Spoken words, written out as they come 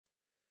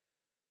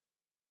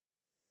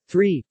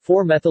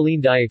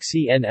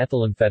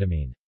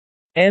3,4-methylenedioxyethylamphetamine.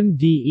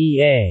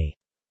 MDEA,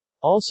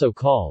 also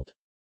called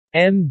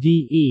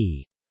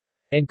MDE,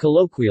 and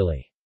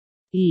colloquially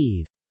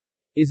EVE,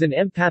 is an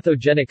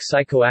empathogenic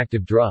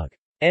psychoactive drug.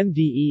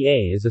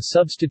 MDEA is a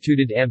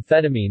substituted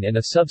amphetamine and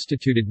a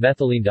substituted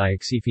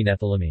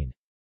methylenedioxyphenethylamine.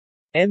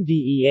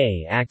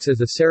 MDEA acts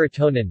as a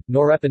serotonin,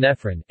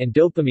 norepinephrine, and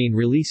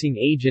dopamine-releasing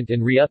agent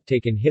and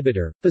reuptake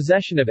inhibitor.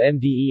 Possession of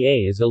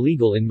MDEA is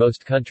illegal in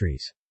most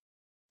countries.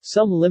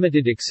 Some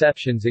limited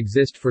exceptions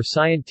exist for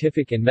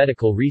scientific and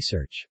medical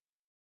research.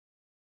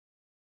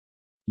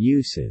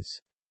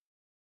 Uses.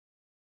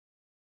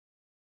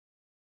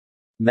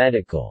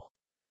 Medical.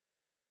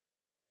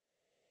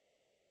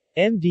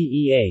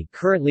 MDEA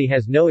currently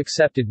has no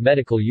accepted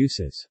medical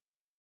uses.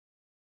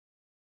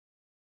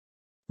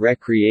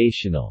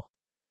 Recreational.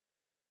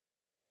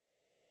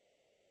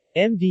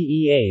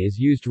 MDEA is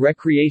used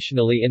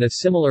recreationally in a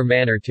similar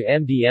manner to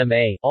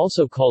MDMA,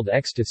 also called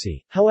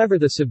ecstasy. However,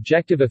 the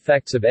subjective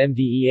effects of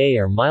MDEA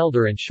are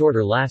milder and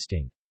shorter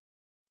lasting.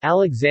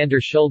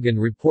 Alexander Shulgin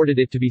reported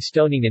it to be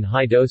stoning in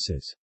high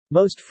doses.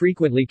 Most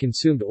frequently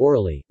consumed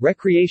orally,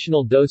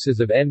 recreational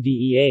doses of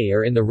MDEA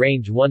are in the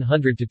range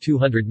 100 to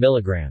 200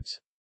 mg.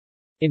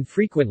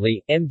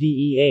 Infrequently,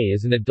 MDEA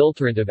is an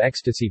adulterant of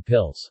ecstasy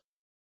pills.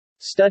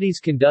 Studies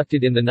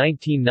conducted in the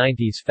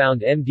 1990s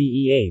found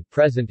MDEA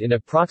present in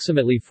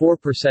approximately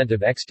 4%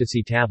 of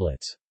ecstasy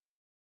tablets.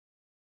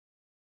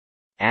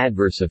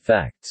 Adverse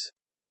effects.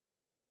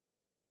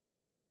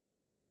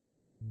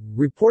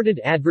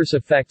 Reported adverse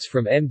effects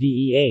from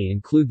MDEA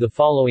include the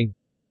following: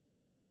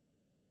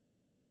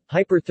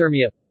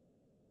 hyperthermia,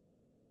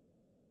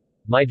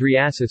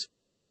 mydriasis,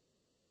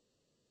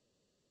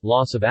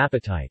 loss of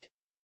appetite.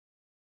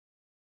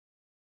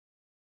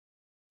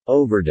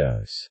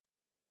 Overdose.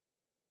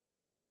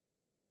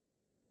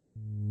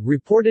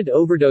 Reported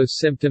overdose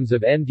symptoms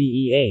of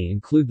MDEA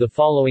include the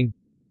following: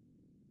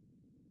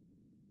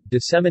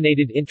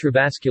 disseminated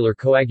intravascular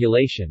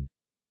coagulation,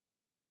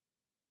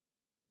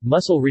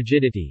 muscle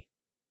rigidity,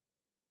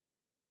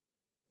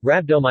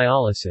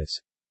 rhabdomyolysis,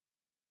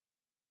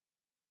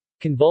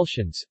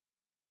 convulsions,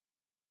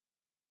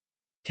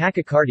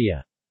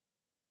 tachycardia,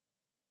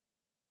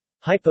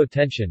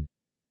 hypotension,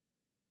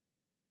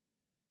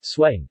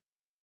 sweating.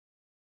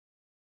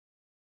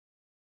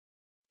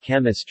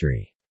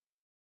 Chemistry.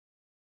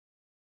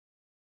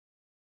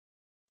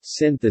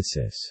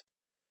 Synthesis.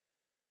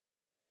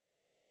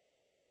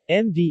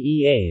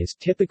 MDEA is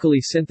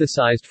typically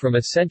synthesized from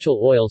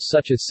essential oils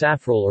such as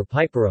safrole or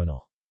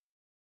piperonal.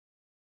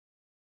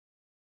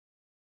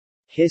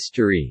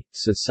 History,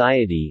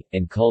 society,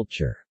 and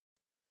culture.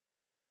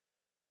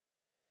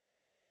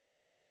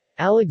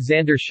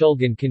 Alexander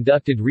Shulgin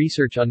conducted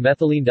research on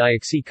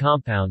methylenedioxy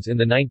compounds in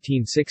the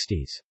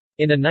 1960s.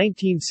 In a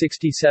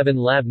 1967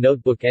 lab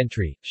notebook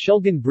entry,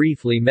 Shulgin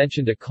briefly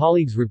mentioned a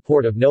colleague's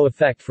report of no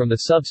effect from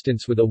the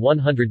substance with a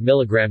 100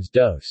 mg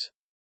dose.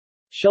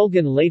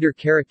 Shulgin later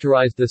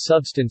characterized the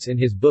substance in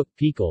his book,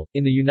 Pickle.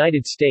 In the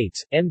United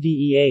States,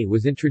 MDEA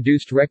was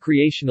introduced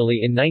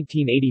recreationally in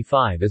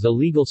 1985 as a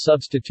legal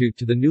substitute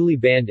to the newly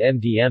banned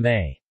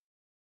MDMA.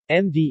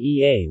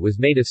 MDEA was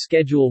made a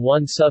Schedule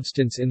I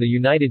substance in the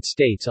United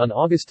States on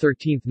August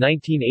 13,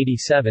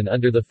 1987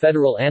 under the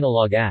Federal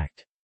Analog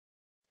Act.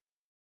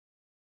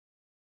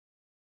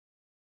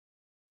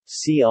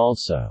 See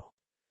also: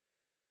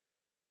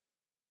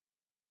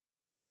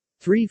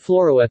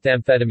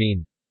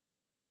 3-fluoroethamphetamine,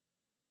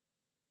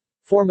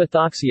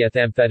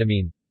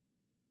 4-methoxyethamphetamine,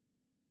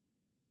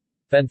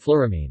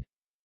 fenfluramine.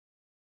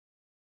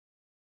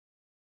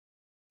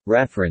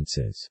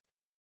 References.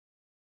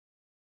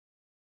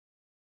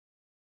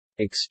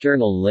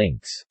 External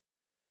links.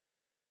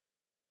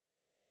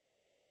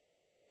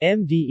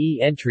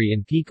 MDE entry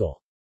in Pickle.